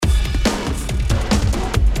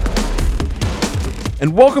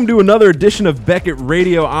And welcome to another edition of Beckett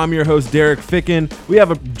Radio. I'm your host, Derek Ficken. We have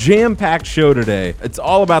a jam-packed show today. It's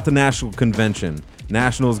all about the National Convention.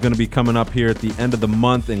 National is going to be coming up here at the end of the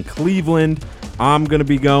month in Cleveland. I'm going to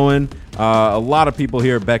be going. A lot of people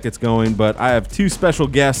here at Beckett's going, but I have two special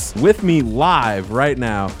guests with me live right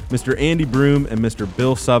now, Mr. Andy Broom and Mr.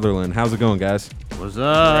 Bill Sutherland. How's it going, guys? What's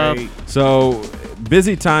up? Great. So,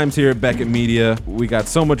 busy times here at Beckett Media. We got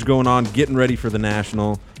so much going on, getting ready for the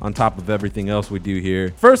National on top of everything else we do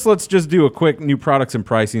here. First, let's just do a quick new products and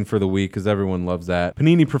pricing for the week because everyone loves that.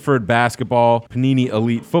 Panini Preferred Basketball, Panini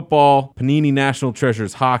Elite Football, Panini National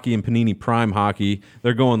Treasures Hockey, and Panini Prime Hockey.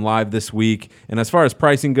 They're going live this week. And as far as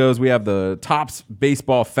pricing goes, we have the Topps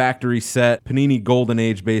Baseball Factory Set, Panini Golden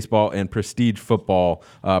Age Baseball, and Prestige Football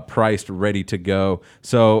priced, ready to go.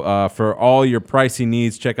 So for all your pricing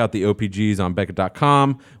needs, check out the OPGs on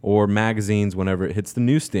Beckett.com or magazines whenever it hits the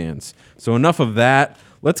newsstands. So enough of that.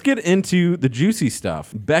 Let's get into the juicy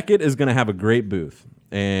stuff. Beckett is going to have a great booth,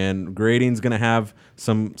 and Grading's going to have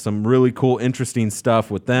some really cool, interesting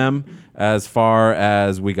stuff with them. As far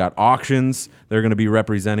as we got auctions, they're going to be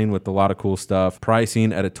representing with a lot of cool stuff,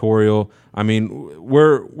 pricing, editorial. I mean,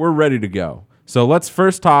 we're ready to go. So let's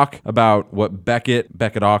first talk about what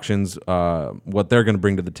Beckett Auctions, what they're going to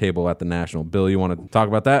bring to the table at the National. Bill, you want to talk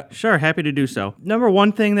about that? Sure, happy to do so. Number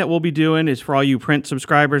one thing that we'll be doing is for all you print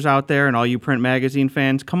subscribers out there and all you print magazine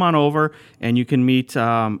fans, come on over and you can meet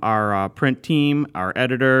our print team, our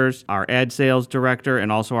editors, our ad sales director, and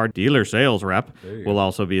also our dealer sales rep will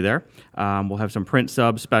also be there. We'll have some print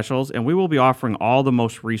sub specials, and we will be offering all the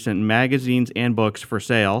most recent magazines and books for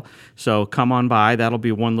sale. So come on by. That'll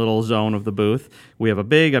be one little zone of the booth. We have a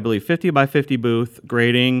big, I believe, 50 by 50 booth.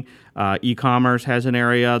 Grading, e-commerce has an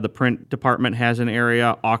area, the print department has an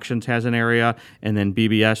area, auctions has an area, and then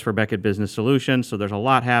BBS for Beckett Business Solutions. So there's a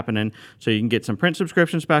lot happening. So you can get some print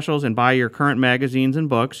subscription specials and buy your current magazines and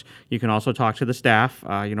books. You can also talk to the staff,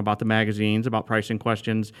 about the magazines, about pricing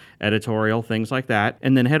questions, editorial, things like that.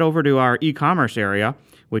 And then head over to our e-commerce area,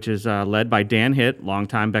 which is led by Dan Hitt,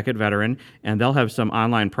 longtime Beckett veteran, and they'll have some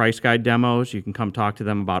online price guide demos. You can come talk to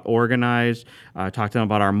them about Organize, talk to them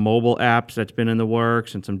about our mobile apps that's been in the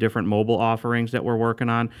works and some different mobile offerings that we're working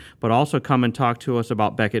on, but also come and talk to us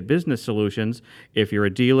about Beckett Business Solutions. If you're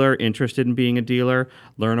a dealer, interested in being a dealer,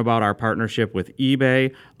 learn about our partnership with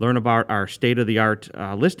eBay, learn about our state-of-the-art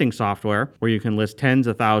listing software where you can list tens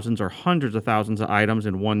of thousands or hundreds of thousands of items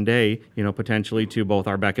in one day, potentially to both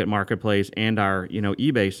our Beckett Marketplace and our,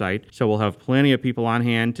 eBay site. So we'll have plenty of people on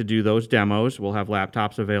hand to do those demos. We'll have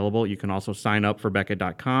laptops available. You can also sign up for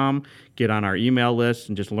Beckett.com, get on our email list,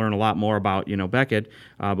 and just learn a lot more about, Beckett.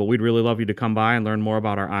 But we'd really love you to come by and learn more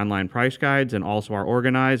about our online price guides and also our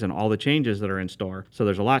Organize and all the changes that are in store. So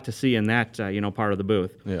there's a lot to see in that, part of the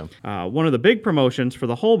booth. Yeah. One of the big promotions for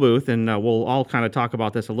the whole booth, and we'll all kind of talk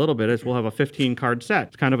about this a little bit, is we'll have a 15-card set.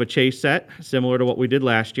 It's kind of a chase set, similar to what we did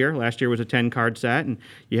last year. Last year was a 10-card set, and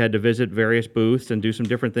you had to visit various booths and do some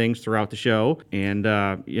different things throughout the show. And,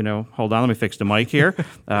 hold on, let me fix the mic here.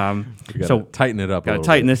 So tighten it up. Got to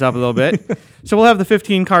tighten this up a little bit. So we'll have the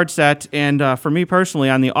 15-card set, and for me personally,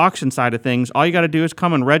 on the auction side of things, all you got to do is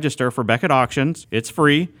come and register for Beckett Auctions. It's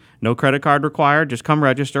free. No credit card required. Just come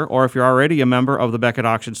register. Or if you're already a member of the Beckett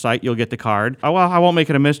Auction site, you'll get the card. Oh, well, I won't make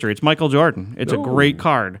it a mystery. It's Michael Jordan. It's a great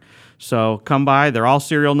card. So come by. They're all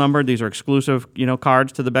serial numbered. These are exclusive,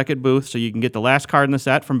 cards to the Beckett booth, so you can get the last card in the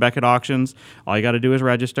set from Beckett Auctions. All you got to do is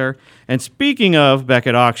register. And speaking of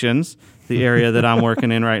Beckett Auctions, the area that I'm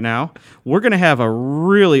working in right now, we're going to have a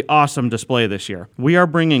really awesome display this year. We are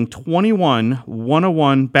bringing 21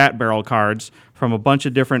 101 bat barrel cards from a bunch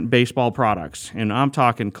of different baseball products. And I'm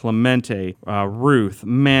talking Clemente, Ruth,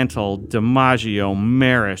 Mantle, DiMaggio,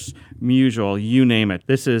 Maris, Musial, you name it.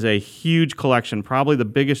 This is a huge collection, probably the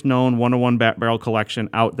biggest known 101 bat barrel collection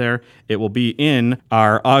out there. It will be in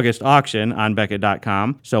our August auction on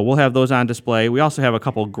Beckett.com. So we'll have those on display. We also have a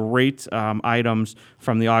couple great items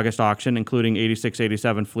from the August auction, including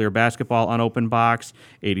 86-87 Fleer basketball unopened box,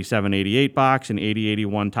 87-88 box, and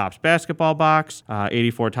 80-81 Topps basketball box,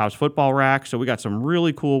 84 Topps football rack. So we got some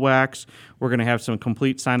really cool wax. We're going to have some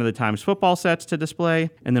complete Sign of the Times football sets to display.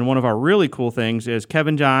 And then one of our really cool things is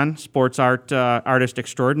Kevin John, sports art artist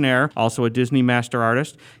extraordinaire, also a Disney master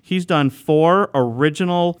artist. He's done 4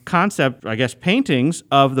 original concept, paintings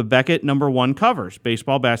of the Beckett #1 covers,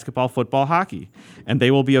 baseball, basketball, football, hockey. And they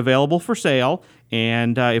will be available for sale.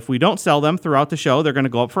 And if we don't sell them throughout the show, they're going to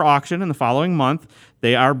go up for auction in the following month.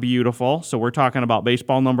 They are beautiful. So we're talking about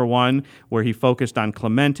baseball #1, where he focused on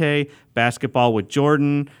Clemente, basketball with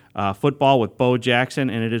Jordan, football with Bo Jackson,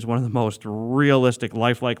 and it is one of the most realistic,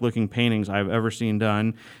 lifelike looking paintings I've ever seen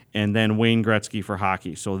done. And then Wayne Gretzky for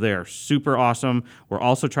hockey. So they're super awesome. We're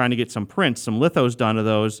also trying to get some prints, some lithos done of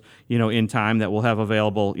those, in time that we'll have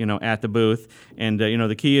available, at the booth. And,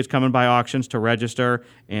 the key is coming by auctions to register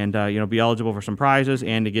and, be eligible for some prizes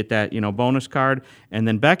and to get that, bonus card. And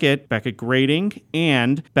then Beckett Grading,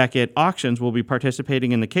 and Beckett Auctions will be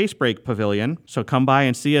participating in the Case Break Pavilion. So come by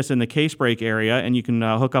and see us in the Case Break area, and you can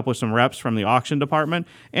hook up with some reps from the auction department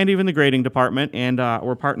and even the grading department. And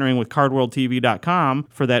we're partnering with CardWorldTV.com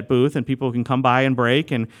for that booth, and people can come by and break,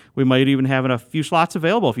 and we might even have a few slots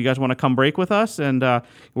available if you guys want to come break with us. And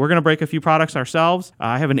we're going to break a few products ourselves.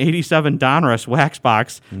 I have an 87 Donruss wax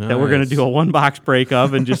box that we're going to do a one box break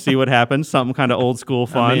of and just see what happens. Something kind of old school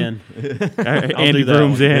fun. Andy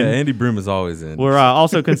Broom's in. Yeah, Andy Broom is always in. We're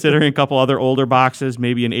also considering a couple other older boxes,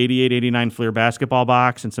 maybe an 88-89 Fleer basketball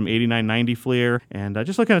box and some 89-90 Fleer, and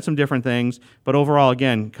just looking at some different things. But overall,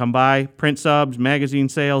 again, come by, print subs, magazine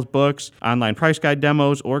sales, books, online price guide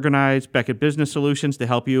demos, organize Beckett Business Solutions to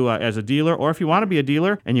help you as a dealer. Or if you want to be a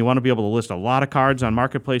dealer and you want to be able to list a lot of cards on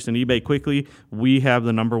Marketplace and eBay quickly, we have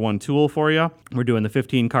the number one tool for you. We're doing the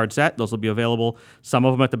 15 card set. Those will be available, some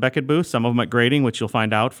of them at the Beckett booth, some of them at grading, which you'll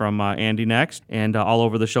find out from Andy next, and all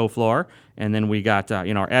over the show floor. And then we got,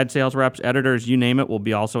 our ad sales reps, editors, you name it, will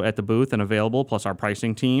be also at the booth and available, plus our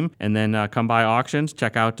pricing team. And then come by auctions,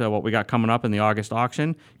 check out what we got coming up in the August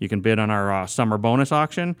auction. You can bid on our summer bonus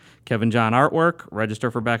auction, Kevin John artwork, register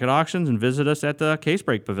for Beckett Auctions, and visit us at the Case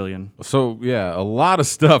Break Pavilion. So, yeah, a lot of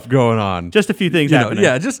stuff going on. Just a few things happening.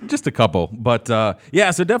 Yeah, just a couple. But, so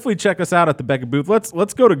definitely check us out at the Beckett booth.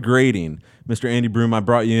 Let's go to grading. Mr. Andy Broom, I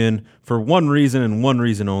brought you in for one reason and one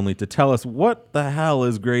reason only, to tell us what the hell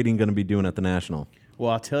is grading going to be doing at the National. Well,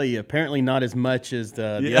 I'll tell you, apparently not as much as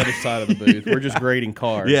the other side of the booth. We're just grading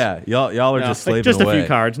cards. Yeah, y'all are just slaving just away. A few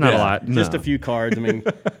cards, not a lot. Just a few cards. I mean,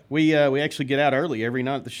 we actually get out early every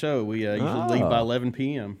night at the show. We usually leave by 11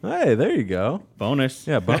 p.m. Hey, there you go. Bonus.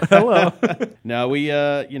 Yeah, hello. No, we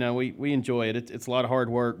enjoy it. It's a lot of hard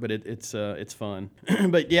work, but it's fun.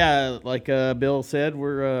 But yeah, like Bill said,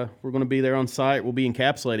 we're going to be there on site. We'll be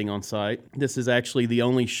encapsulating on site. This is actually the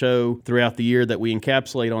only show throughout the year that we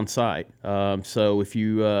encapsulate on site. So if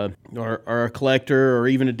you are a collector or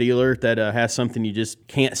even a dealer that has something you just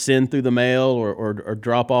can't send through the mail or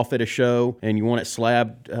drop off at a show and you want it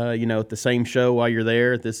slabbed, at the same show while you're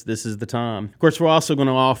there, this is the time. Of course, we're also going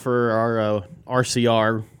to offer our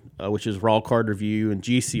RCR, which is raw card review, and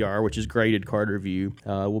GCR, which is graded card review.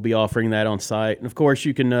 We'll be offering that on site. And of course,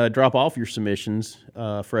 you can drop off your submissions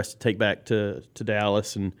for us to take back to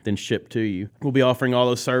Dallas and then ship to you. We'll be offering all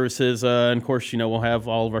those services. And of course, we'll have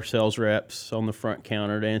all of our sales reps on the front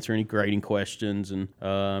counter to answer any grading questions. And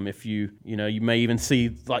if you may even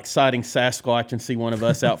see, like, sighting Sasquatch and see one of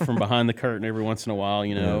us out from behind the curtain every once in a while,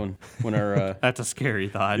 and when our that's a scary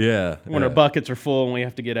thought. Yeah. When our buckets are full and we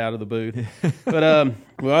have to get out of the booth. But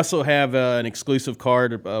we also have an exclusive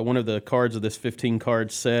card, one of the cards of this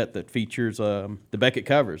 15-card set that features the Beckett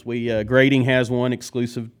covers. Grading has one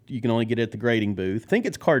exclusive you can only get at the grading booth. I think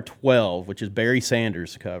it's card 12, which is Barry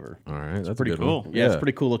Sanders' cover. All right, that's pretty a good cool. one. Yeah, it's a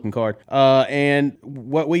pretty cool-looking card. And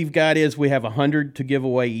what we've got is we have 100 to give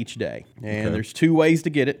away each day. And there's two ways to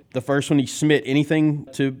get it. The first one, you submit anything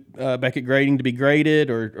to Beckett Grading to be graded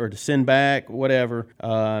or to send back, whatever,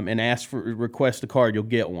 and request a card, you'll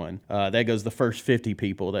get one. That goes the first 50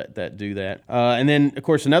 people that do that. And then, of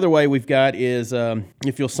course, another way we've got is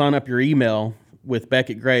if you'll sign up your email with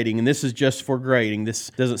Beckett Grading, and this is just for grading. This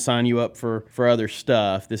doesn't sign you up for other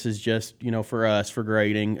stuff. This is just, for us, for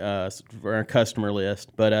grading, for our customer list.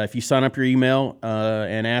 But if you sign up your email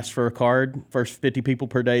and ask for a card, first 50 people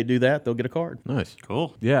per day do that, they'll get a card. Nice.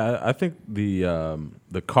 Cool. Yeah, I think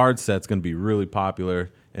the card set's going to be really popular.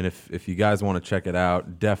 And if you guys want to check it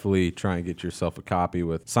out, definitely try and get yourself a copy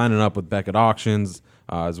with signing up with Beckett Auctions,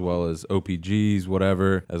 as well as OPGs,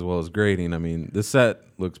 whatever, as well as grading. I mean, this set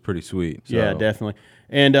looks pretty sweet. So. Yeah, definitely.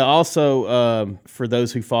 And also, for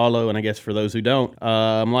those who follow, and I guess for those who don't,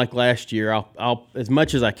 like last year, I'll as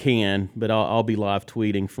much as I can, but I'll be live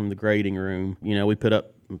tweeting from the grading room. We put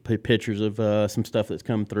up pictures of some stuff that's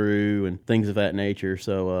come through and things of that nature.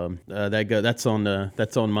 So that's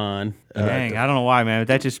on mine. Dang, I don't know why, man.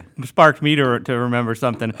 That just sparked me to remember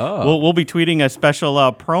something. Oh. We'll be tweeting a special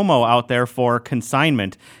promo out there for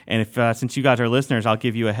consignment. And if since you guys are listeners, I'll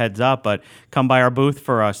give you a heads up. But come by our booth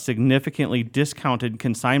for a significantly discounted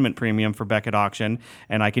consignment premium for Beckett Auction,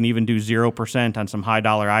 and I can even do 0% on some high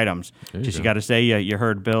dollar items. You got to say you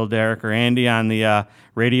heard Bill, Derek, or Andy on the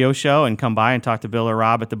radio show, and come by and talk to Bill or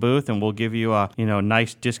Rob at the booth, and we'll give you a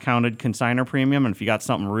nice discounted consignor premium. And if you got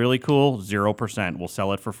something really cool, 0%. We'll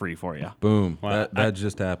sell it for free for you. Boom. That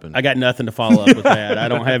just happened. I got nothing to follow up with that. I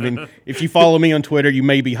don't have any. If you follow me on Twitter, you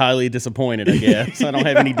may be highly disappointed, I guess. I don't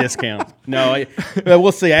have any discounts. No,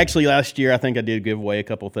 we'll see. Actually, last year, I think I did give away a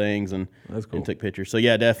couple things and took pictures. So,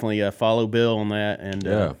 yeah, definitely follow Bill on that and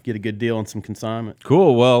get a good deal on some consignment.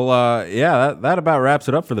 Cool. Well, that about wraps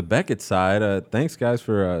it up for the Beckett side. Thanks, guys,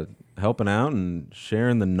 for helping out and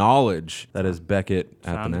sharing the knowledge that is Beckett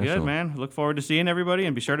at the National. Sounds good, man. Look forward to seeing everybody,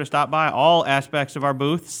 and be sure to stop by all aspects of our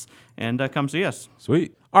booths and come see us.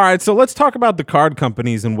 Sweet. All right, so let's talk about the card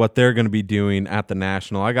companies and what they're going to be doing at the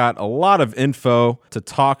National. I got a lot of info to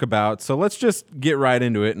talk about, so let's just get right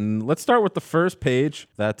into it. And let's start with the first page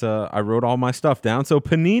that I wrote all my stuff down. So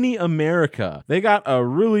Panini America, they got a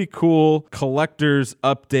really cool collector's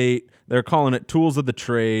update. They're calling it Tools of the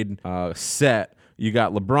Trade set. You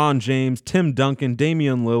got LeBron James, Tim Duncan,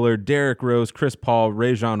 Damian Lillard, Derrick Rose, Chris Paul,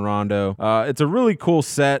 Rajon Rondo. It's a really cool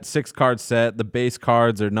set, 6-card set. The base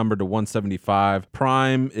cards are numbered to 175.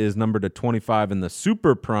 Prime is numbered to 25, and the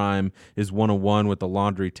Super Prime is 101 with the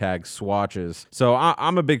laundry tag swatches. So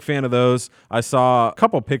I'm a big fan of those. I saw a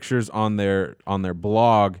couple pictures on their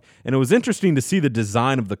blog, and it was interesting to see the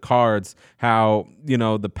design of the cards, how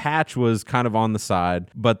the patch was kind of on the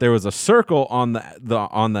side, but there was a circle on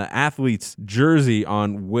the athlete's jersey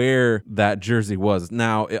on where that jersey was.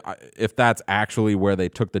 Now, if that's actually where they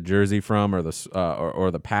took the jersey from or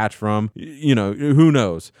the patch from, who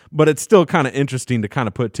knows? But it's still kind of interesting to kind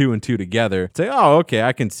of put 2 and 2 together. Say, oh, okay,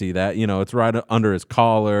 I can see that. It's right under his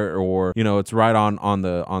collar, or it's right on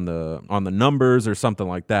the numbers or something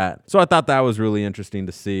like that. So I thought that was really interesting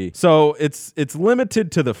to see. So it's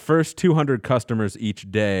limited to the first 200 customers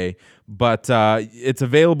each day, but it's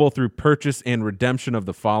available through purchase and redemption of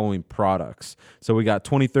the following products. So we got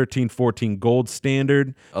 2013-14 Gold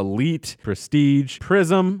Standard, Elite, Prestige,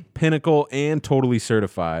 Prism, Pinnacle, and Totally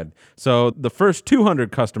Certified. So the first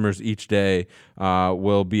 200 customers each day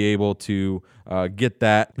will be able to get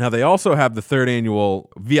that. Now, they also have the 3rd annual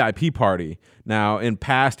VIP party. Now, in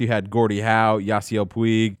past, you had Gordie Howe, Yasiel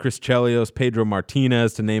Puig, Chris Chelios, Pedro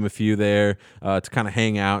Martinez, to name a few there, to kind of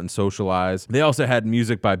hang out and socialize. They also had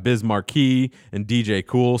music by Biz Marquee and DJ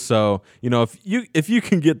Cool. So, if you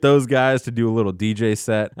can get those guys to do a little DJ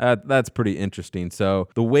set, that's pretty interesting. So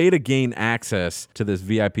the way to gain access to this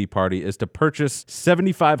VIP party is to purchase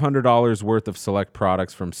 $7,500 worth of select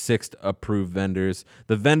products from 6 approved vendors.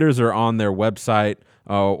 The vendors are on their website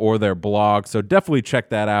or their blog, so definitely check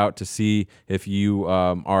that out to see if you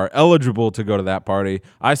are eligible to go to that party.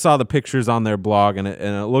 I saw the pictures on their blog, and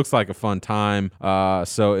it looks like a fun time.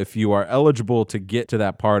 So if you are eligible to get to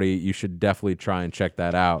that party, you should definitely try and check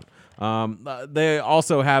that out. They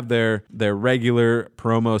also have their regular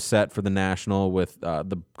promo set for the National with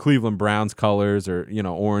the Cleveland Browns colors, or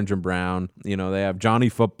orange and brown. They have Johnny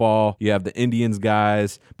Football, you have the Indians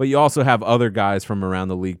guys, but you also have other guys from around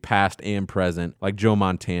the league, past and present, like Joe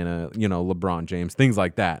Montana, LeBron James, things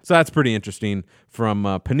like that. So that's pretty interesting from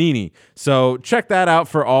Panini. So check that out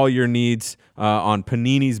for all your needs on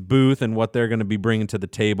Panini's booth and what they're going to be bringing to the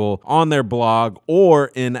table on their blog,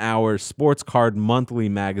 or in our Sports Card Monthly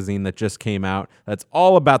magazine that just came out. That's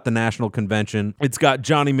all about the National Convention. It's got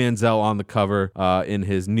Johnny Manziel on the cover in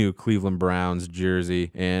his new Cleveland Browns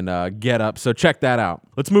jersey and get up. So check that out.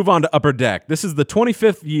 Let's move on to Upper Deck. This is the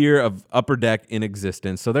 25th year of Upper Deck in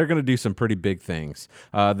existence, so they're going to do some pretty big things.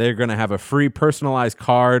 They're going to have a free personalized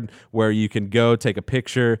card where you can go take a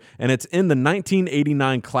picture, and it's in the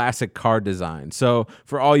 1989 classic card design. So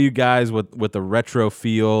for all you guys with the retro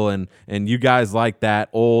feel and you guys like that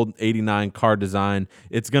old 89 card design,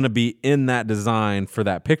 it's going to be in that design for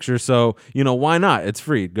that picture. So, why not? It's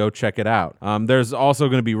free. Go check it out. There's also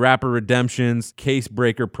going to be wrapper redemptions, case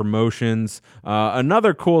breaker promotions.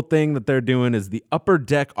 Another cool thing that they're doing is the Upper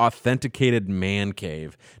Deck authenticated man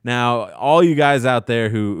cave. Now, all you guys out there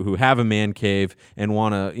who have a man cave and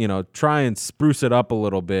want to, try and spruce it up a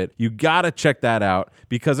little bit, you got to check that out,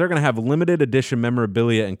 because they're going to have limited edition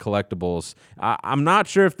memorabilia and collectibles. I'm not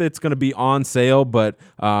sure if it's going to be on sale, but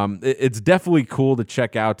it's definitely cool to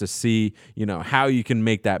check out to see, how you can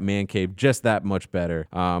make that man cave just that much better.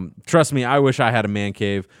 Trust me, I wish I had a man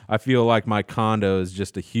cave. I feel like my condo is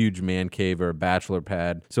just a huge man cave or a bachelor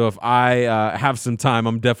pad. So if I have some time,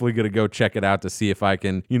 I'm definitely going to go check it out to see if I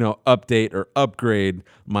can, update or upgrade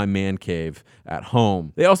my man cave at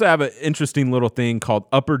home. They also have an interesting little thing called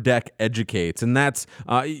Upper Deck Educates, and that's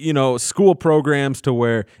school programs to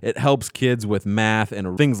where it helps kids with math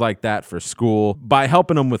and things like that for school by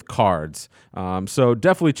helping them with cards. So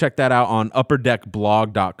definitely check that out on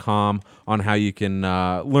upperdeckblog.com on how you can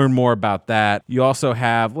learn more about that. You also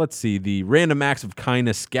have, the Random Acts of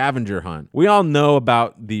Kindness scavenger hunt. We all know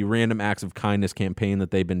about the Random Acts of Kindness campaign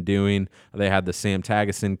that they've been doing. They had the Sam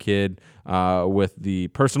Tageson kid with the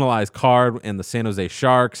personalized card and the San Jose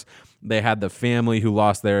Sharks. They had the family who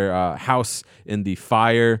lost their house in the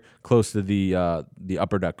fire close to the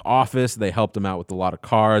Upper Deck office. They helped them out with a lot of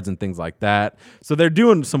cards and things like that. So they're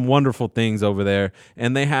doing some wonderful things over there.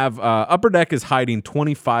 And they have Upper Deck is hiding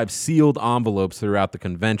 25 sealed envelopes throughout the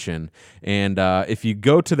convention. And if you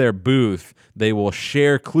go to their booth, they will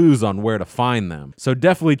share clues on where to find them. So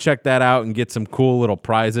definitely check that out and get some cool little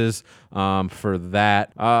prizes for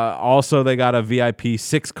that. Also, they got a VIP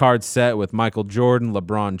 6-card set with Michael Jordan,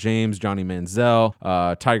 LeBron James, Johnny Manziel,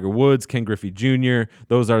 Tiger Woods, Ken Griffey Jr.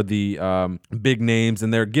 Those are the big names,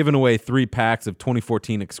 and they're giving away 3 packs of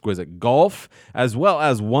 2014 Exquisite Golf, as well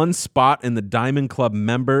as 1 spot in the Diamond Club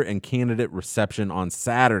member and candidate reception on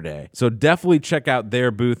Saturday. So definitely check out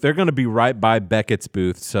their booth. They're going to be right by Beckett's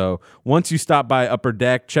booth. So once you stop by Upper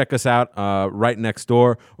Deck, check us out right next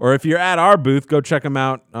door. Or if you're at our booth, go check them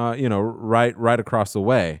out, right across the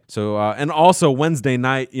way. So and also Wednesday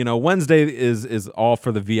night, Wednesday is all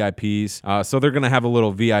for the VIPs. So they're going to have a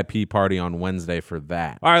little VIP party on Wednesday for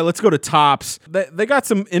that. All right, let's go to Topps. They got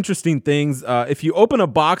some interesting things. If you open a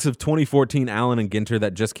box of 2014 Allen and Ginter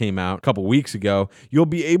that just came out a couple weeks ago, you'll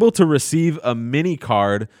be able to receive a mini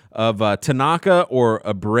card of Tanaka or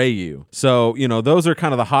Abreu. So, those are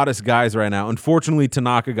kind of the hottest guys right now. Unfortunately,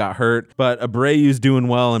 Tanaka got hurt, but Abreu's doing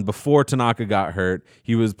well. And before Tanaka got hurt,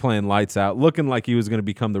 he was playing lights out, looking like he was going to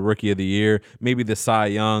become the Rookie of the Year, maybe the Cy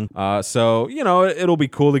Young. So, it'll be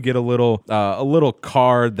cool to get a little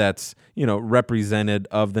card that's, represented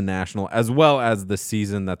of the National, as well as the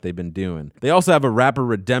season that they've been doing. They also have a Rapper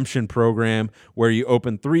Redemption program where you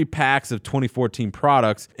open 3 packs of 2014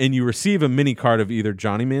 products and you receive a mini card of either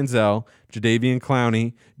Johnny Manziel, Jadeveon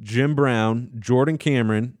Clowney, Jim Brown, Jordan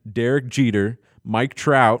Cameron, Derek Jeter, Mike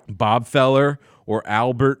Trout, Bob Feller, or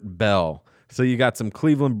Albert Bell. So you got some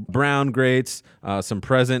Cleveland Brown greats, some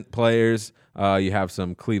present players. You have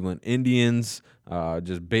some Cleveland Indians,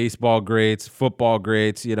 just baseball greats, football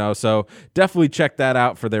greats, so definitely check that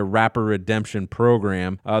out for their Rapper Redemption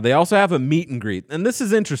program. They also have a meet and greet, and this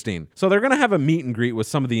is interesting. So they're going to have a meet and greet with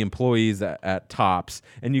some of the employees at Topps,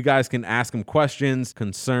 and you guys can ask them questions,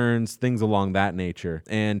 concerns, things along that nature.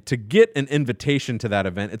 And to get an invitation to that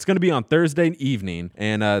event, it's going to be on Thursday evening,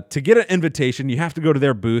 and to get an invitation, you have to go to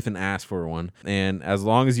their booth and ask for one. And as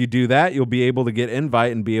long as you do that, you'll be able to get an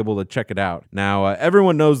invite and be able to check it out. Now,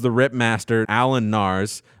 everyone knows the Rip Master, Alan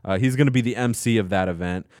Nars. He's going to be the MC of that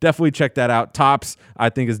event. Definitely check that out. Topps, I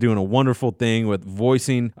think, is doing a wonderful thing with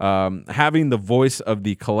voicing, having the voice of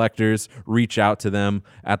the collectors reach out to them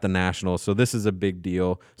at the National. So this is a big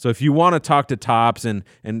deal. So if you want to talk to Topps and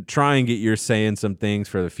try and get your say in some things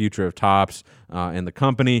for the future of Topps and the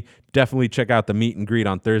company, definitely check out the meet and greet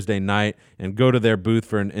on Thursday night and go to their booth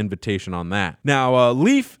for an invitation on that. Now,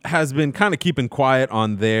 Leaf has been kind of keeping quiet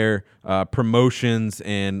on their promotions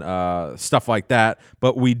and stuff like that,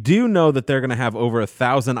 but we do know that they're going to have over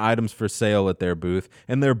 1,000 items for sale at their booth,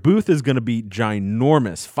 and their booth is going to be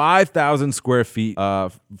ginormous, 5,000 square feet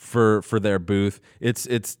for their booth.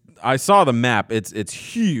 It's I saw the map. It's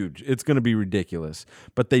huge. It's going to be ridiculous.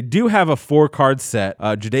 But they do have a 4-card set.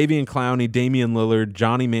 Jadeveon Clowney, Damian Lillard,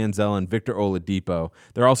 Johnny Manziel, and Victor Oladipo.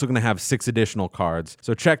 They're also going to have 6 additional cards.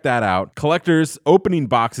 So check that out. Collectors opening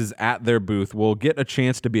boxes at their booth will get a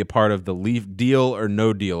chance to be a part of the Leaf Deal or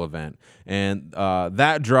No Deal event. And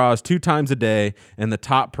that draws 2 times a day, and the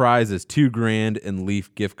top prize is $2,000 in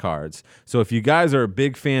Leaf gift cards. So if you guys are a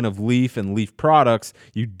big fan of Leaf and Leaf products,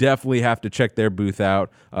 you definitely have to check their booth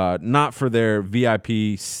out. Not for their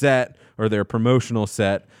VIP set or their promotional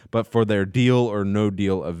set, but for their Deal or No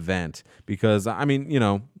Deal event. Because,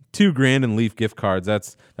 $2,000 in Leaf gift cards,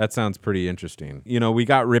 that sounds pretty interesting. We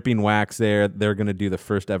got Ripping Wax there. They're going to do the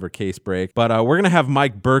first ever case break. But we're going to have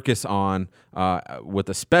Mike Burkus on with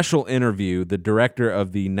a special interview, the director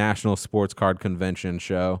of the National Sports Card Convention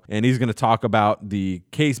show. And he's going to talk about the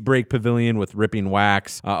case break pavilion with Ripping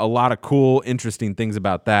Wax. A lot of cool, interesting things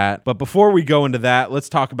about that. But before we go into that, let's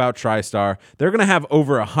talk about TriStar. They're going to have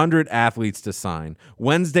over 100 athletes to sign.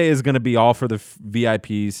 Wednesday is going to be all for the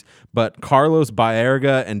VIPs, but Carlos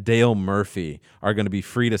Baerga and Dale Murphy are going to be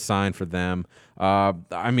free to sign for them.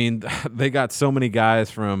 I mean, they got so many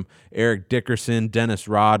guys from Eric Dickerson, Dennis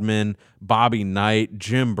Rodman, Bobby Knight,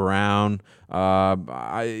 Jim Brown.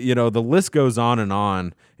 The list goes on and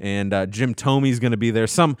on. And Jim Thomey's going to be there.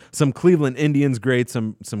 Some Cleveland Indians greats,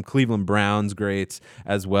 some Cleveland Browns greats,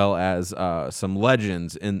 as well as some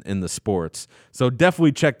legends in the sports. So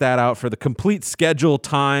definitely check that out for the complete schedule,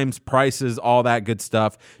 times, prices, all that good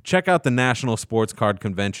stuff. Check out the National Sports Card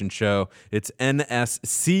Convention show. It's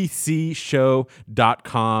nsccshow.com,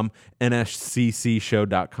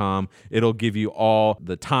 nsccshow.com. It'll give you all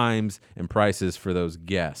the times and prices for those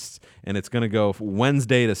guests. And it's going to go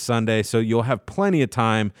Wednesday to Sunday, so you'll have plenty of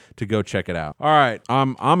time to go check it out. All right,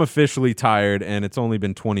 I'm officially tired, and it's only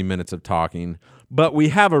been 20 minutes of talking. But we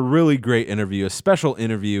have a really great interview, a special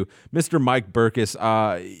interview. Mr. Mike Berkus,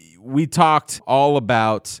 we talked all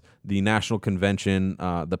about the National Convention,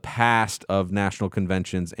 the past of national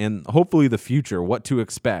conventions, and hopefully the future, what to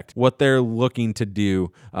expect, what they're looking to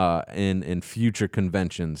do in future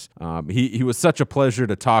conventions. He was such a pleasure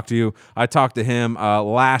to talk to. I talked to him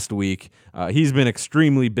last week. He's been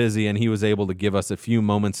extremely busy, and he was able to give us a few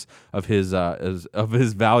moments of his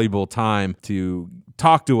valuable time to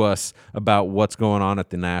talk to us about what's going on at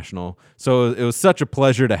the National. So it was such a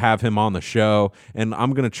pleasure to have him on the show, and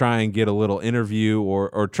I'm going to try and get a little interview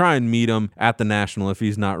or try and meet him at the National if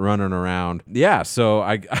he's not running around. Yeah, so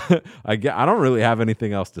I don't really have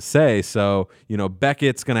anything else to say. So,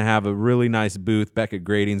 Beckett's going to have a really nice booth. Beckett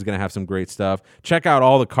Grading's going to have some great stuff. Check out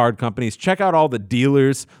all the card companies. Check out all the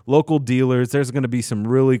dealers, local dealers. There's going to be some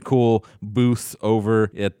really cool booths over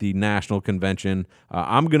at the National Convention.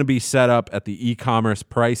 I'm going to be set up at the e-commerce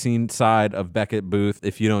pricing side of Beckett booth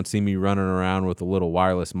if you don't see me running around with a little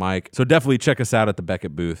wireless mic. So definitely check us out at the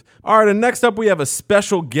Beckett booth. All right, and next up we have a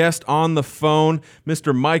special guest on the phone,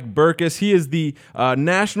 Mr. Mike Berkus. He is the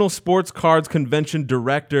National Sports Cards Convention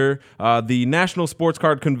Director. The National Sports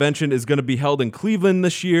Card Convention is going to be held in Cleveland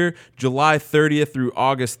this year, July 30th through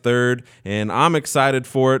August 3rd, and I'm excited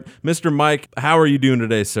for it. Mr. Mike, how are you doing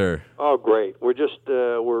today, sir? Oh, great.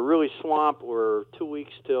 We're really swamped. We're 2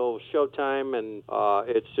 weeks till showtime, and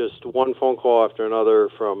it's just one phone call after another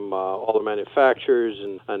from all the manufacturers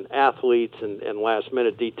and athletes and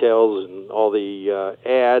last-minute details and all the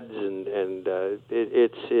ads, and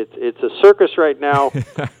it's a circus right now.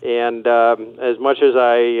 And as much as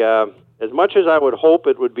I would hope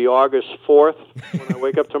it would be August 4th when I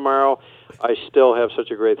wake up tomorrow, I still have such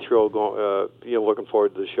a great thrill looking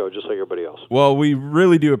forward to the show, just like everybody else. Well, we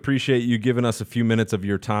really do appreciate you giving us a few minutes of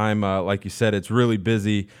your time. Like you said, it's really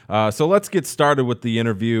busy. So let's get started with the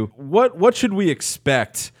interview. What should we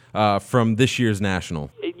expect from this year's National?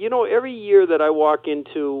 Every year that I walk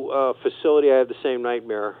into a facility, I have the same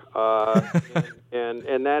nightmare.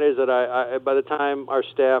 And that is that I by the time our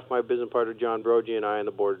staff, my business partner John Brogy and I, and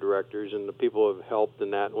the board of directors and the people who have helped in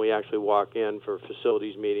that, and we actually walk in for a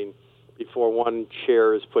facilities meeting before one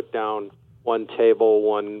chair is put down, one table,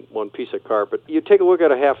 one piece of carpet. You take a look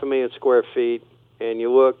at 500,000 square feet, and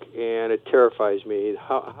you look, and it terrifies me.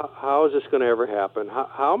 How is this going to ever happen?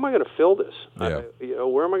 How am I going to fill this? Yeah.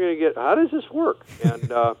 Where am I going to get? How does this work?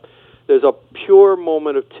 And there's a pure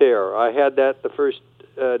moment of terror. I had that the first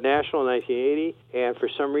National in 1980, and for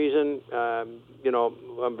some reason,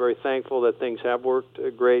 I'm very thankful that things have worked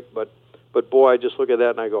great. But boy, I just look at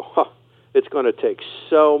that and I go, huh. It's going to take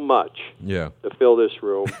so much to fill this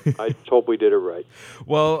room. I just hope we did it right.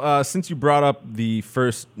 Well, since you brought up the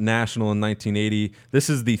first National in 1980, this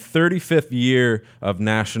is the 35th year of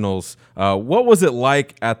Nationals. What was it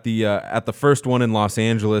like at the first one in Los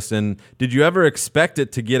Angeles, and did you ever expect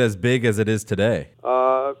it to get as big as it is today?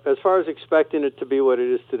 As far as expecting it to be what it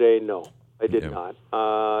is today, no. I did not.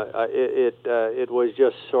 It was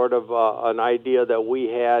just sort of an idea that we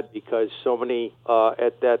had because so many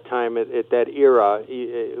at that time at that era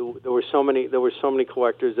there were so many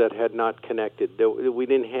collectors that had not connected. We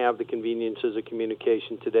didn't have the conveniences of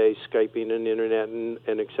communication today, Skyping and internet and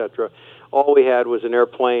etc. All we had was an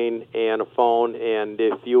airplane and a phone, and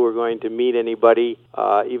if you were going to meet anybody,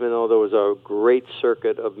 even though there was a great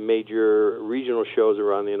circuit of major regional shows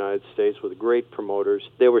around the United States with great promoters,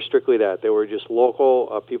 they were strictly that. They were just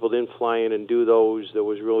local. People didn't fly in and do those. There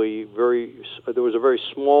was really there was a very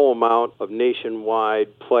small amount of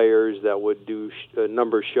nationwide players that would do a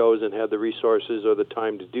number of shows and had the resources or the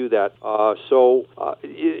time to do that. So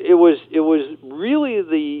it was really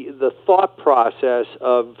the thought process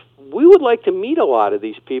of, we would like to meet a lot of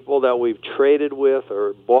these people that we've traded with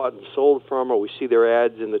or bought and sold from, or we see their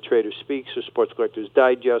ads in the Trader Speaks or Sports Collectors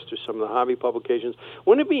Digest or some of the hobby publications.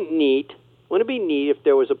 Wouldn't it be neat wouldn't it be neat if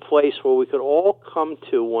there was a place where we could all come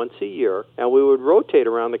to once a year, and we would rotate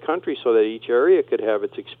around the country so that each area could have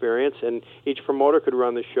its experience, and each promoter could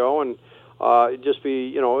run the show, and it'd just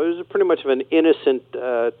be, it was pretty much of an innocent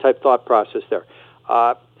type thought process there.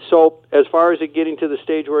 So as far as it getting to the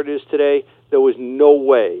stage where it is today, there was no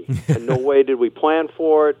way, and no way did we plan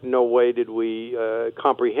for it, no way did we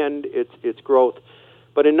comprehend its growth.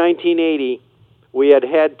 But in 1980, we had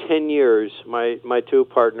 10 years. My two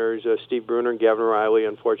partners, Steve Bruner and Gavin Riley,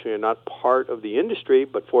 unfortunately are not part of the industry,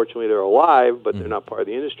 but fortunately they're alive, but they're not part of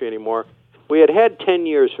the industry anymore. We had 10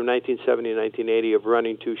 years from 1970 to 1980 of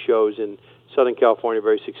running two shows in Southern California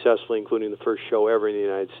very successfully, including the first show ever in the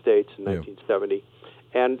United States in 1970.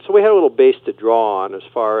 And so we had a little base to draw on as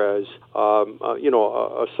far as,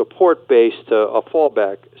 a support-based, a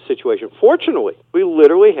fallback situation. Fortunately, we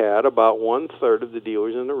literally had about one-third of the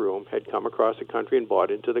dealers in the room had come across the country and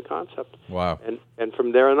bought into the concept. Wow. And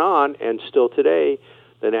from there on, and still today,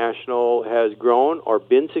 the National has grown or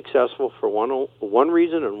been successful for one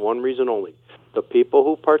reason and one reason only. The people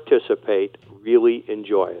who participate really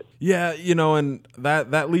enjoy it. Yeah, and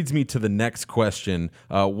that leads me to the next question.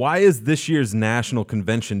 Why is this year's national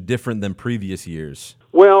convention different than previous years?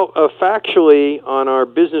 Well, factually, on our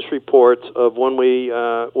business reports of when we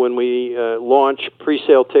launch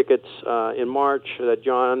pre-sale tickets in March that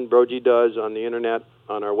John Brogy does on the internet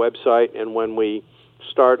on our website, and when we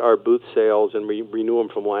start our booth sales and we renew them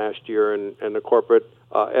from last year and the corporate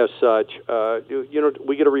as such,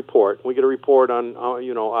 we get a report. We get a report on,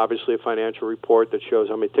 obviously a financial report that shows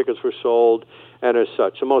how many tickets were sold, and as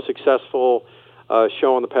such, the most successful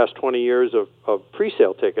show in the past 20 years of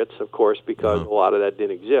pre-sale tickets, of course, because a lot of that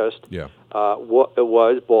didn't exist. Yeah. It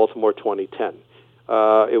was Baltimore 2010.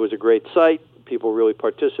 It was a great site. People really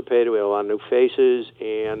participated. We had a lot of new faces,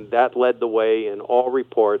 and that led the way in all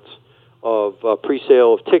reports of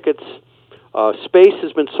pre-sale of tickets. Space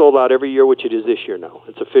has been sold out every year, which it is this year now.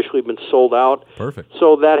 It's officially been sold out. Perfect.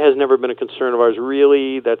 So that has never been a concern of ours,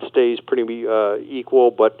 really. That stays pretty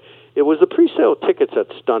equal, but it was the pre-sale tickets that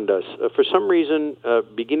stunned us. For some reason,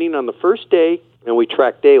 beginning on the first day, and we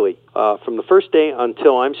track daily, from the first day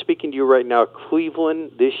until I'm speaking to you right now,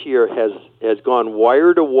 Cleveland this year has gone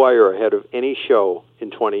wire to wire ahead of any show in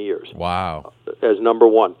 20 years. Wow. As number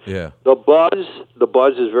one. Yeah. The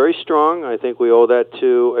buzz is very strong. I think we owe that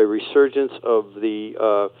to a resurgence of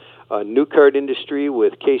the new card industry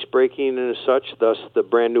with case breaking and such, thus the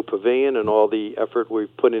brand new pavilion and all the effort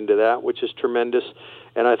we've put into that, which is tremendous.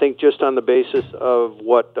 And I think just on the basis of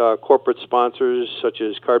what corporate sponsors, such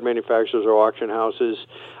as card manufacturers or auction houses,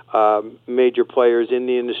 major players in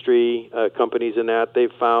the industry, companies in that, they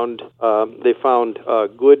found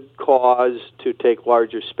good cause to take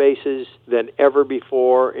larger spaces than ever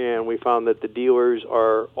before, and we found that the dealers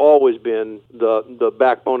are always been the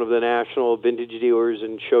backbone of the National, vintage dealers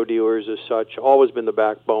and show dealers as such, always been the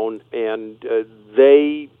backbone, and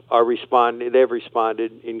they've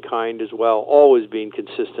responded in kind as well, always being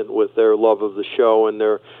consistent with their love of the show and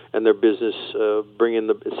their business,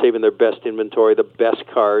 saving their best inventory, the best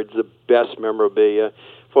cards, the best memorabilia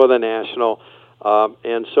for the National.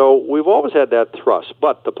 And so we've always had that thrust.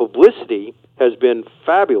 But the publicity has been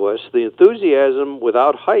fabulous. The enthusiasm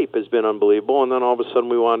without hype has been unbelievable. And then all of a sudden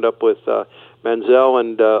we wound up with Manziel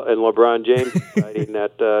and LeBron James deciding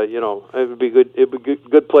that it would be good. It would be a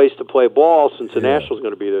good place to play ball since the Nationals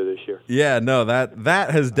going to be there this year. Yeah, no,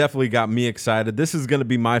 that has definitely got me excited. This is going to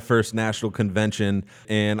be my first national convention,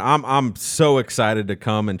 and I'm so excited to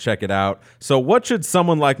come and check it out. So, what should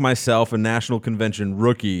someone like myself, a national convention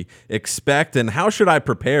rookie, expect, and how should I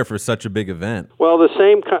prepare for such a big event? Well, the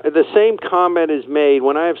same comment is made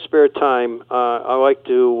when I have spare time. I like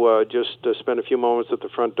to just spend a few moments at the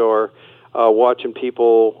front door. Watching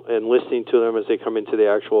people and listening to them as they come into the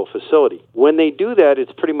actual facility. When they do that,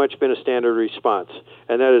 it's pretty much been a standard response,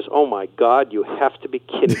 and that is, "Oh my God, you have to be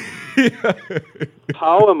kidding me.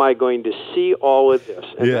 How am I going to see all of this?"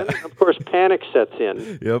 And then, of course, panic sets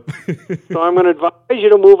in. Yep. So I'm going to advise you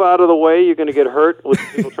to move out of the way. You're going to get hurt with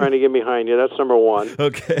people trying to get behind you. That's number one.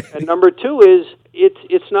 Okay. And number two is,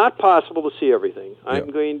 it's not possible to see everything. I'm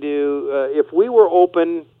going to, if we were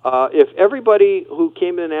open, if everybody who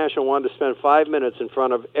came to the National wanted to spend 5 minutes in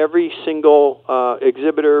front of every single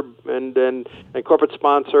exhibitor and corporate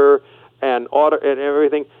sponsor and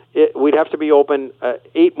everything, we'd have to be open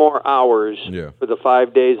 8 more hours for the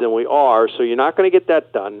 5 days than we are, so you're not going to get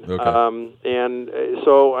that done. Okay.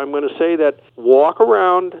 So I'm going to say that walk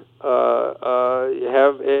around,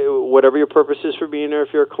 have whatever your purpose is for being there.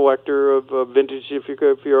 If you're a collector of vintage, if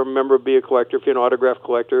you're a memorabilia collector, if you're an autograph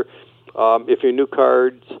collector, if you're new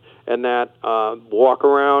cards and that walk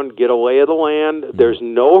around, get a lay of the land. There's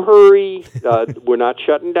no hurry. We're not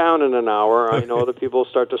shutting down in an hour. I know that people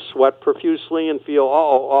start to sweat profusely and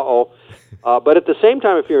feel, but at the same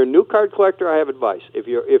time, if you're a new card collector, I have advice. If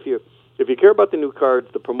you care about the new cards,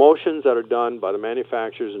 the promotions that are done by the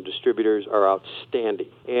manufacturers and distributors are outstanding.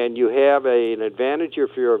 And you have an advantage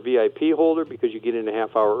if you're a VIP holder because you get in a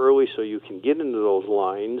half hour early so you can get into those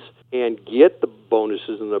lines and get the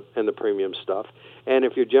bonuses and the premium stuff. And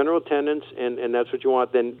if you're general attendance and that's what you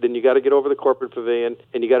want, then you got to get over the corporate pavilion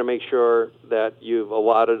and you got to make sure that you've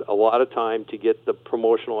allotted a lot of time to get the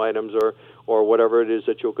promotional items or whatever it is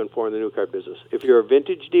that you're looking for in the new card business. If you're a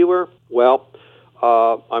vintage dealer, well,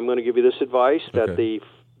 I'm going to give you this advice, that the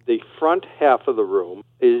front half of the room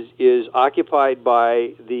is occupied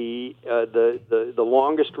by the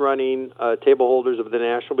longest running table holders of the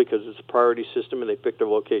National because it's a priority system and they pick their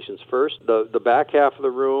locations first. The back half of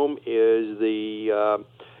the room is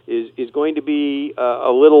going to be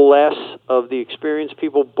a little less of the experienced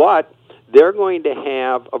people, but they're going to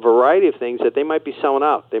have a variety of things that they might be selling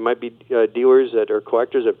out. They might be dealers that are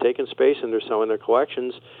collectors that have taken space and they're selling their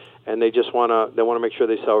collections, and they want to make sure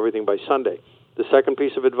they sell everything by Sunday. The second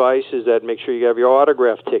piece of advice is that make sure you have your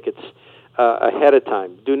autograph tickets ahead of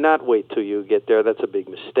time. Do not wait till you get there. That's a big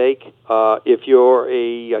mistake. If you're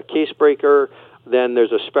a case breaker, then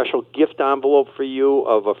there's a special gift envelope for you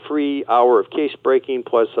of a free hour of case breaking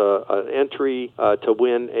plus an entry to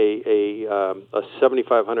win a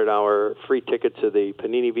 $7,500 free ticket to the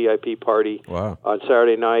Panini VIP party on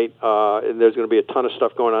Saturday night. And there's going to be a ton of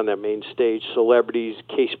stuff going on that main stage. Celebrities,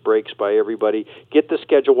 case breaks by everybody. Get the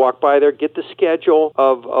schedule, walk by there, get the schedule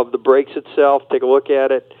of the breaks itself, take a look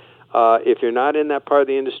at it. If you're not in that part of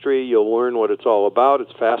the industry, you'll learn what it's all about.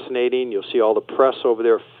 It's fascinating. You'll see all the press over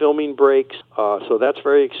there filming breaks, so that's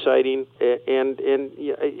very exciting. And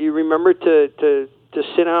you remember to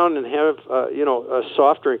sit down and have a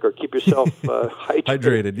soft drink or keep yourself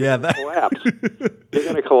hydrated. Yeah, collapse. You're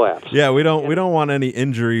going to collapse. Yeah, we don't want any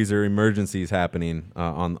injuries or emergencies happening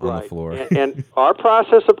on the floor. And our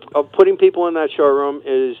process of putting people in that showroom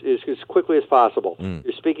is as quickly as possible.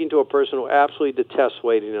 You're speaking to a person who absolutely detests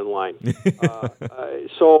waiting in line.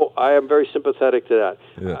 So I am very sympathetic to that.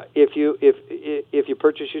 Yeah. If you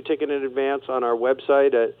purchase your ticket in advance on our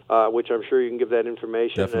website, which I'm sure you can give that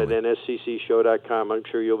information Definitely. at nsccshow.com, I'm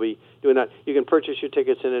sure you'll be doing that. You can purchase your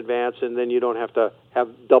tickets in advance, and then you don't have to have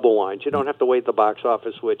double lines. You don't have to wait at the box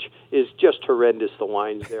office, which is just horrendous, the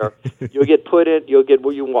lines there. You'll get put in, you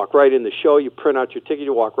walk right in the show, you print out your ticket,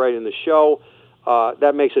 you walk right in the show.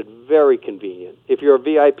 That makes it very convenient. If you're a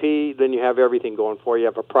VIP, then you have everything going for you. You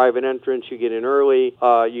have a private entrance, you get in early,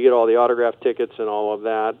 you get all the autograph tickets and all of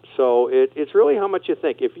that. So it's really how much you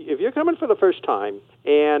think. If you're coming for the first time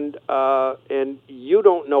and you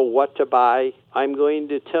don't know what to buy, I'm going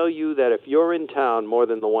to tell you that if you're in town more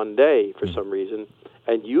than the one day for some reason,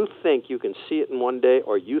 and you think you can see it in one day,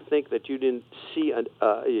 or you think that you didn't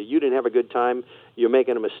have a good time, you're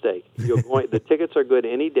making a mistake. The tickets are good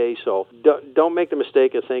any day, so don't make the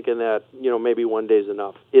mistake of thinking that maybe one day is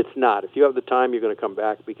enough. It's not. If you have the time, you're going to come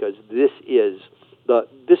back because this is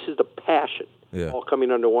the passion. Yeah. All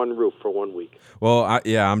coming under one roof for 1 week. Well,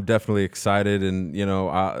 I'm definitely excited, and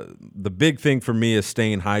the big thing for me is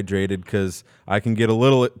staying hydrated because I can get a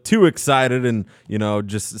little too excited, and I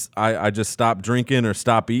just stop drinking or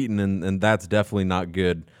stop eating, and that's definitely not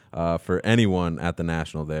good for anyone at the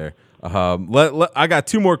National there. I got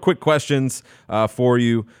two more quick questions for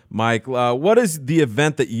you, Mike. What is the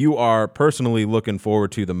event that you are personally looking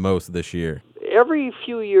forward to the most this year? Every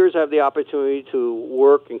few years I have the opportunity to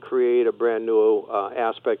work and create a brand new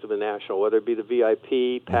aspect of the National, whether it be the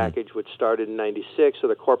VIP package, which started in '96, or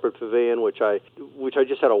the corporate pavilion, which I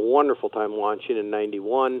just had a wonderful time launching in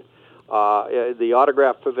 '91. The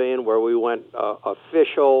autograph pavilion, where we went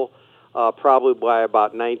official probably by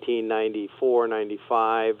about 1994,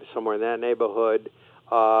 95, somewhere in that neighborhood.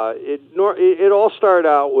 It all started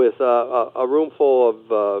out with a room full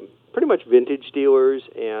of pretty much vintage dealers,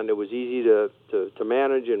 and it was easy to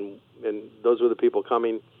manage, and those were the people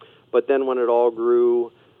coming. But then when it all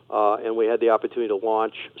grew, and we had the opportunity to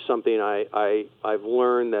launch something, I've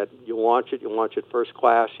learned that you launch it first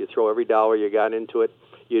class. You throw every dollar you got into it.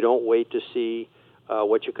 You don't wait to see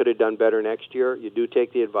what you could have done better next year. You do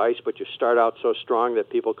take the advice, but you start out so strong that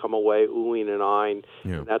people come away oohing and eyeing.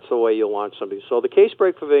 Yeah. And that's the way you launch something. So the Case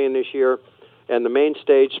Break Pavilion this year, and the main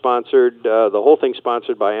stage sponsored, the whole thing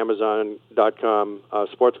sponsored by Amazon.com,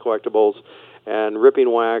 Sports Collectibles, and Ripping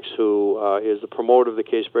Wax, who is the promoter of the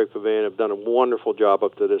Case Break Pavilion, have done a wonderful job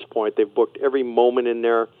up to this point. They've booked every moment in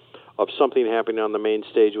there. of something happening on the main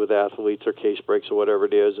stage with athletes or case breaks or whatever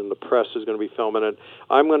it is, and the press is going to be filming it.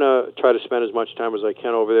 I'm going to try to spend as much time as I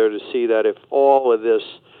can over there to see that if all of this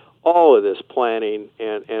planning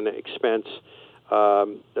and expense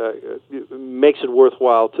makes it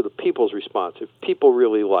worthwhile to the people's response. If people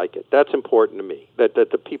really like it, that's important to me. That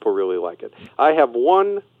the people really like it. I have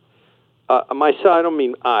one. I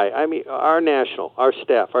mean our national, our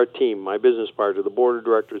staff, our team, my business partner, the board of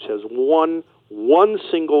directors has one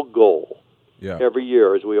single goal every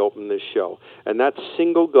year as we open this show. And that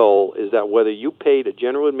single goal is that whether you paid a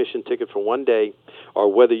general admission ticket for one day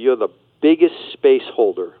or whether you're the biggest space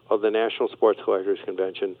holder of the National Sports Collectors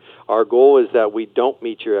Convention, our goal is that we don't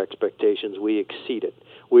meet your expectations, we exceed it.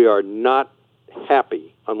 We are not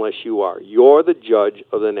happy unless you are. You're the judge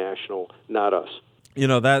of the National, not us. You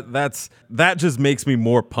know, that just makes me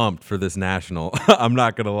more pumped for this national. I'm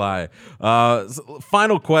not going to lie.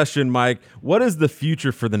 Final question, Mike. What is the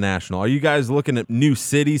future for the national? Are you guys looking at new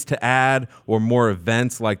cities to add or more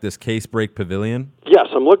events like this Case Break Pavilion? Yes,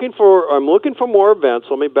 I'm looking for more events.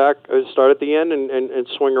 Let me start at the end and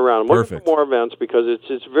swing around. I'm looking for more events because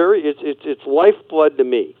it's lifeblood to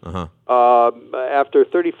me. After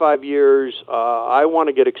 35 years, I want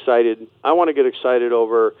to get excited. I want to get excited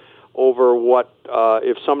over what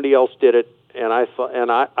if somebody else did it and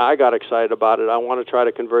I got excited about it. I want to try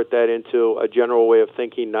to convert that into a general way of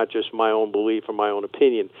thinking, not just my own belief or my own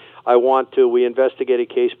opinion. We investigated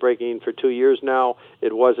case breaking for 2 years now.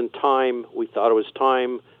 It wasn't time. We thought it was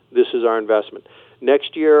time. This is our investment.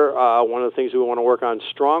 Next year, one of the things we want to work on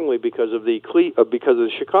strongly because of the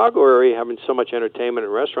Chicago area having so much entertainment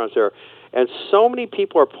and restaurants there, and so many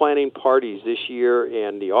people are planning parties this year,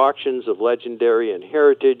 and the auctions of Legendary and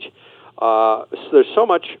Heritage. So there's so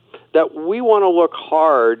much that we want to look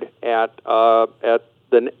hard at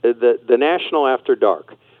the National After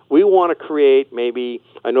Dark. We want to create maybe,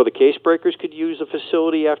 I know the Case Breakers could use a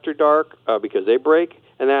facility after dark because they break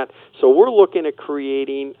and that. So we're looking at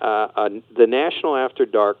creating the National After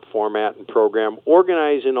Dark format and program,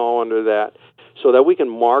 organizing all under that so that we can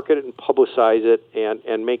market it and publicize it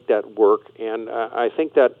and make that work. And I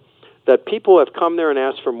think that people have come there and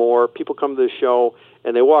asked for more. People come to the show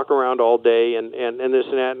and they walk around all day and this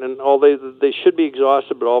and that, and all they should be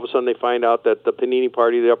exhausted, but all of a sudden they find out that the Panini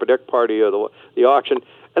party, the Upper Deck party, or the auction,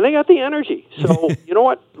 and they got the energy. So you know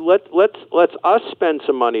what? Let's us spend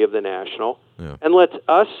some money of the National, and let's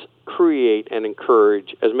us create and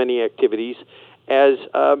encourage as many activities as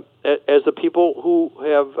the people who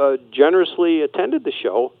have generously attended the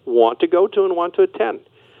show want to go to and want to attend.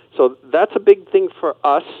 So that's a big thing for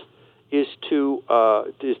us. Is to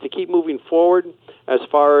keep moving forward as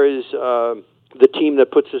far as the team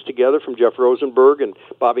that puts this together, from Jeff Rosenberg and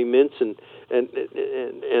Bobby Mintz and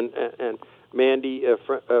Mandy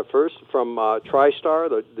first from TriStar,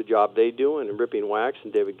 the job they do, and Ripping Wax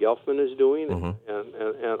and David Gelfman is doing,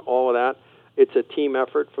 and all of that. It's a team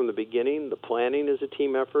effort from the beginning. The planning is a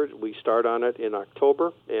team effort. We start on it in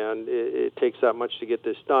October, and it takes that much to get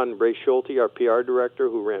this done. Ray Schulte, our PR director,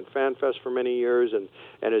 who ran FanFest for many years, and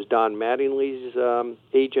is Don Mattingly's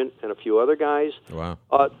agent, and a few other guys. Wow.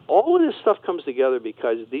 All of this stuff comes together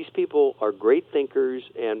because these people are great thinkers,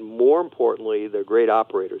 and more importantly, they're great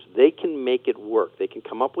operators. They can make it work. They can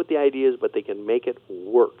come up with the ideas, but they can make it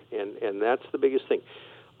work, and that's the biggest thing.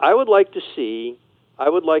 I would like to see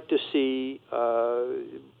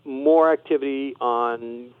more activity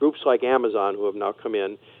on groups like Amazon, who have now come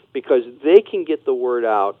in, because they can get the word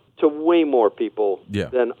out to way more people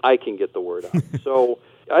than I can get the word out. So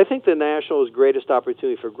I think the National's greatest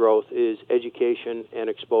opportunity for growth is education and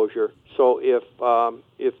exposure. So if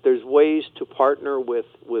there's ways to partner with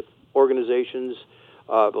organizations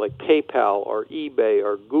like PayPal or eBay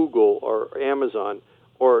or Google or Amazon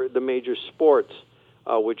or the major sports,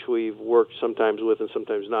 which we've worked sometimes with and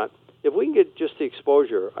sometimes not. If we can get just the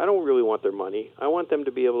exposure, I don't really want their money. I want them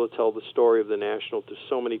to be able to tell the story of the National to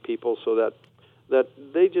so many people so that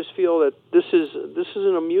they just feel that this is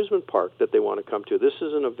an amusement park that they want to come to. This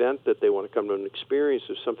is an event that they want to come to, an experience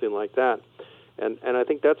or something like that. And I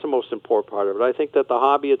think that's the most important part of it. I think that the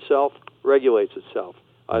hobby itself regulates itself.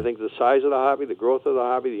 I think the size of the hobby, the growth of the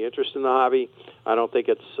hobby, the interest in the hobby, I don't think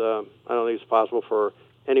it's possible for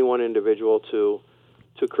any one individual to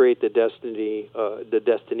create the destiny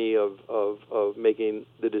of making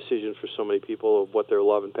the decisions for so many people of what their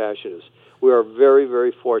love and passion is. We are very,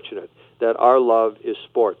 very fortunate that our love is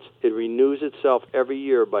sports. It renews itself every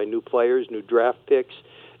year by new players, new draft picks,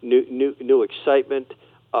 new excitement,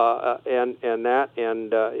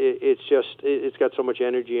 it's got so much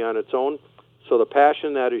energy on its own. So the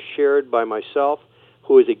passion that is shared by myself,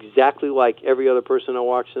 who is exactly like every other person that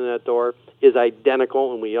walks in that door, is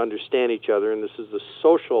identical, and we understand each other. And this is the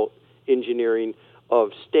social engineering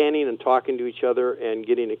of standing and talking to each other and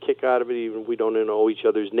getting a kick out of it, even if we don't know each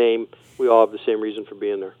other's name. We all have the same reason for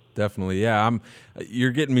being there. Definitely, yeah.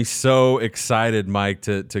 You're getting me so excited, Mike,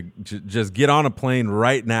 to just get on a plane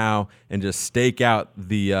right now and just stake out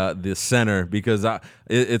the center, because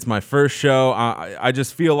it's my first show. I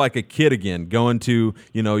just feel like a kid again, going to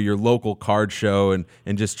your local card show and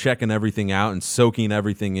just checking everything out and soaking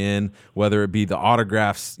everything in, whether it be the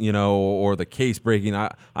autographs, or the case breaking.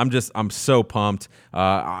 I'm so pumped,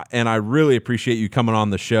 and I really appreciate you coming on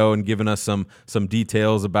the show and giving us some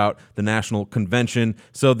details about the National Convention.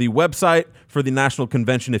 So the website for the National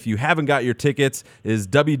Convention, if you haven't got your tickets, is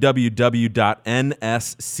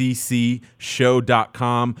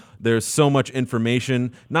www.nsccshow.com. There's so much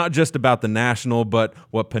information, not just about the National, but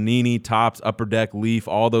what Panini, Topps, Upper Deck, Leaf,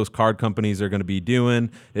 all those card companies are going to be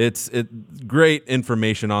doing. It's great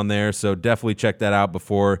information on there, so definitely check that out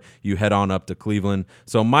before you head on up to Cleveland.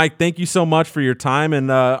 So, Mike, thank you so much for your time,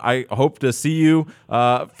 and I hope to see you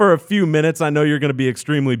for a few minutes. I know you're going to be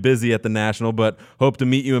extremely busy at the National, but hope to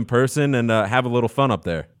meet you in person and have a little fun up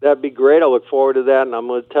there. That'd be great. I look forward to that, and I'm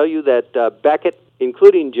going to tell you that Beckett,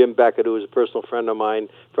 including Jim Beckett, who is a personal friend of mine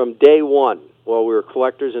from day one, while we were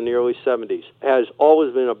collectors in the early 70s, has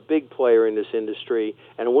always been a big player in this industry,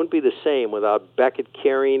 and it wouldn't be the same without Beckett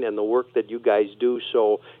caring and the work that you guys do.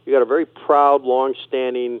 So you got a very proud,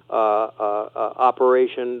 long-standing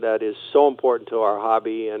operation that is so important to our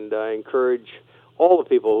hobby, and I encourage all the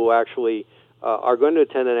people who actually are going to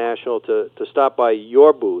attend the National to stop by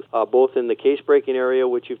your booth, both in the case-breaking area,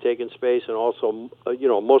 which you've taken space, and also,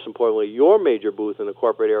 most importantly, your major booth in the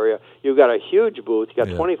corporate area. You've got a huge booth. You've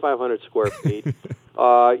got 2,500 square feet. If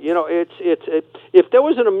there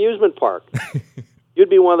was an amusement park, you'd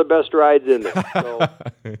be one of the best rides in there. So,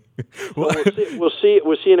 we'll see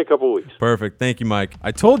in a couple of weeks. Perfect. Thank you, Mike.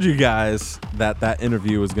 I told you guys that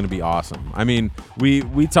interview was going to be awesome. I mean,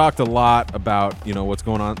 we talked a lot about what's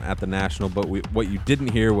going on at the National, but what you didn't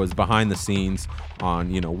hear was behind the scenes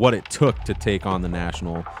on what it took to take on the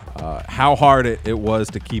National, how hard it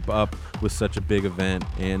was to keep up with such a big event,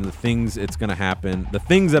 and the things that are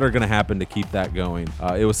going to happen to keep that going.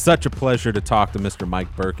 It was such a pleasure to talk to Mr.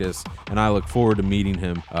 Mike Burkus, and I look forward to meeting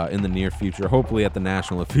him in the near future, hopefully at the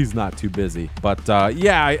National if he's not too busy. But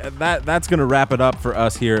that's going to wrap it up for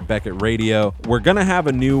us here at Beckett Radio. We're going to have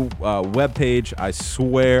a new webpage. I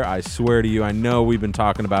swear to you, I know we've been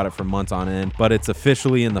talking about it for months on end, but it's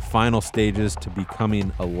officially in the final stages to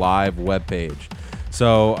becoming a live webpage.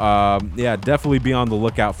 So, definitely be on the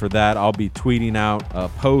lookout for that. I'll be tweeting out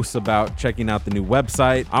posts about checking out the new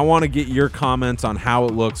website. I want to get your comments on how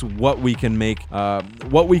it looks, what we can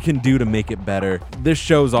do to make it better. This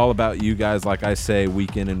show's all about you guys, like I say,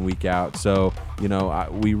 week in and week out. So,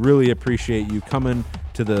 we really appreciate you coming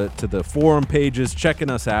to the forum pages, checking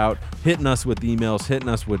us out, hitting us with emails, hitting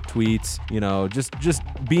us with tweets, just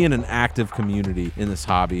being an active community in this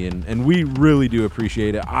hobby. And we really do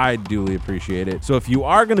appreciate it. I duly appreciate it. So if you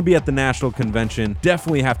are going to be at the National Convention,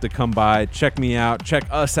 definitely have to come by, check me out, check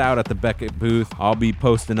us out at the Beckett booth. I'll be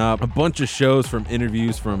posting up a bunch of shows from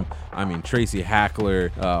interviews from, Tracy Hackler,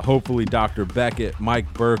 hopefully Dr. Beckett,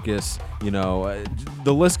 Mike Burkus,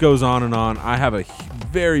 the list goes on and on. I have a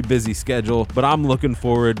very busy schedule, but I'm looking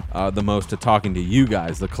forward the most to talking to you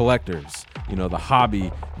guys, the collectors, the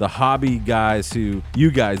hobby guys,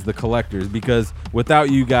 the collectors, because without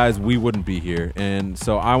you guys, we wouldn't be here. And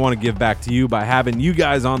so I want to give back to you by having you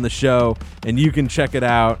guys on the show, and you can check it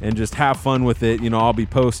out and just have fun with it. I'll be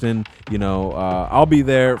posting, I'll be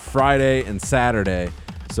there Friday and Saturday.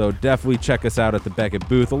 So definitely check us out at the Beckett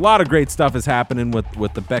booth. A lot of great stuff is happening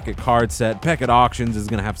with the Beckett card set. Beckett Auctions is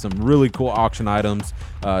going to have some really cool auction items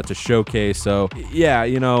to showcase. So yeah,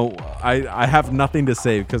 I have nothing to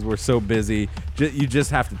say because we're so busy. You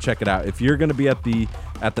just have to check it out. If you're going to be at the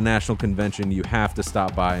National Convention, you have to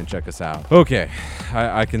stop by and check us out. Okay,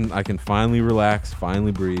 I can finally relax,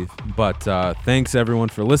 finally breathe. But thanks everyone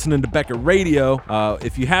for listening to Beckett Radio.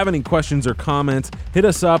 If you have any questions or comments, hit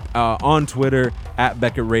us up on Twitter at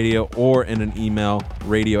Beckett Radio or in an email,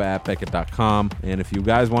 radio@beckett.com. And if you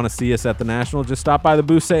guys want to see us at the National, just stop by the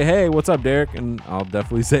booth, say, hey, what's up, Derek? And I'll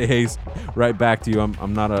definitely say hey right back to you.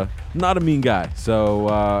 I'm not a mean guy.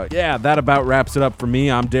 So that about wraps it up for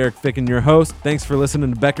me. I'm Derek Ficken, your host. Thanks for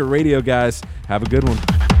listening to Beckett Radio, guys. Have a good one.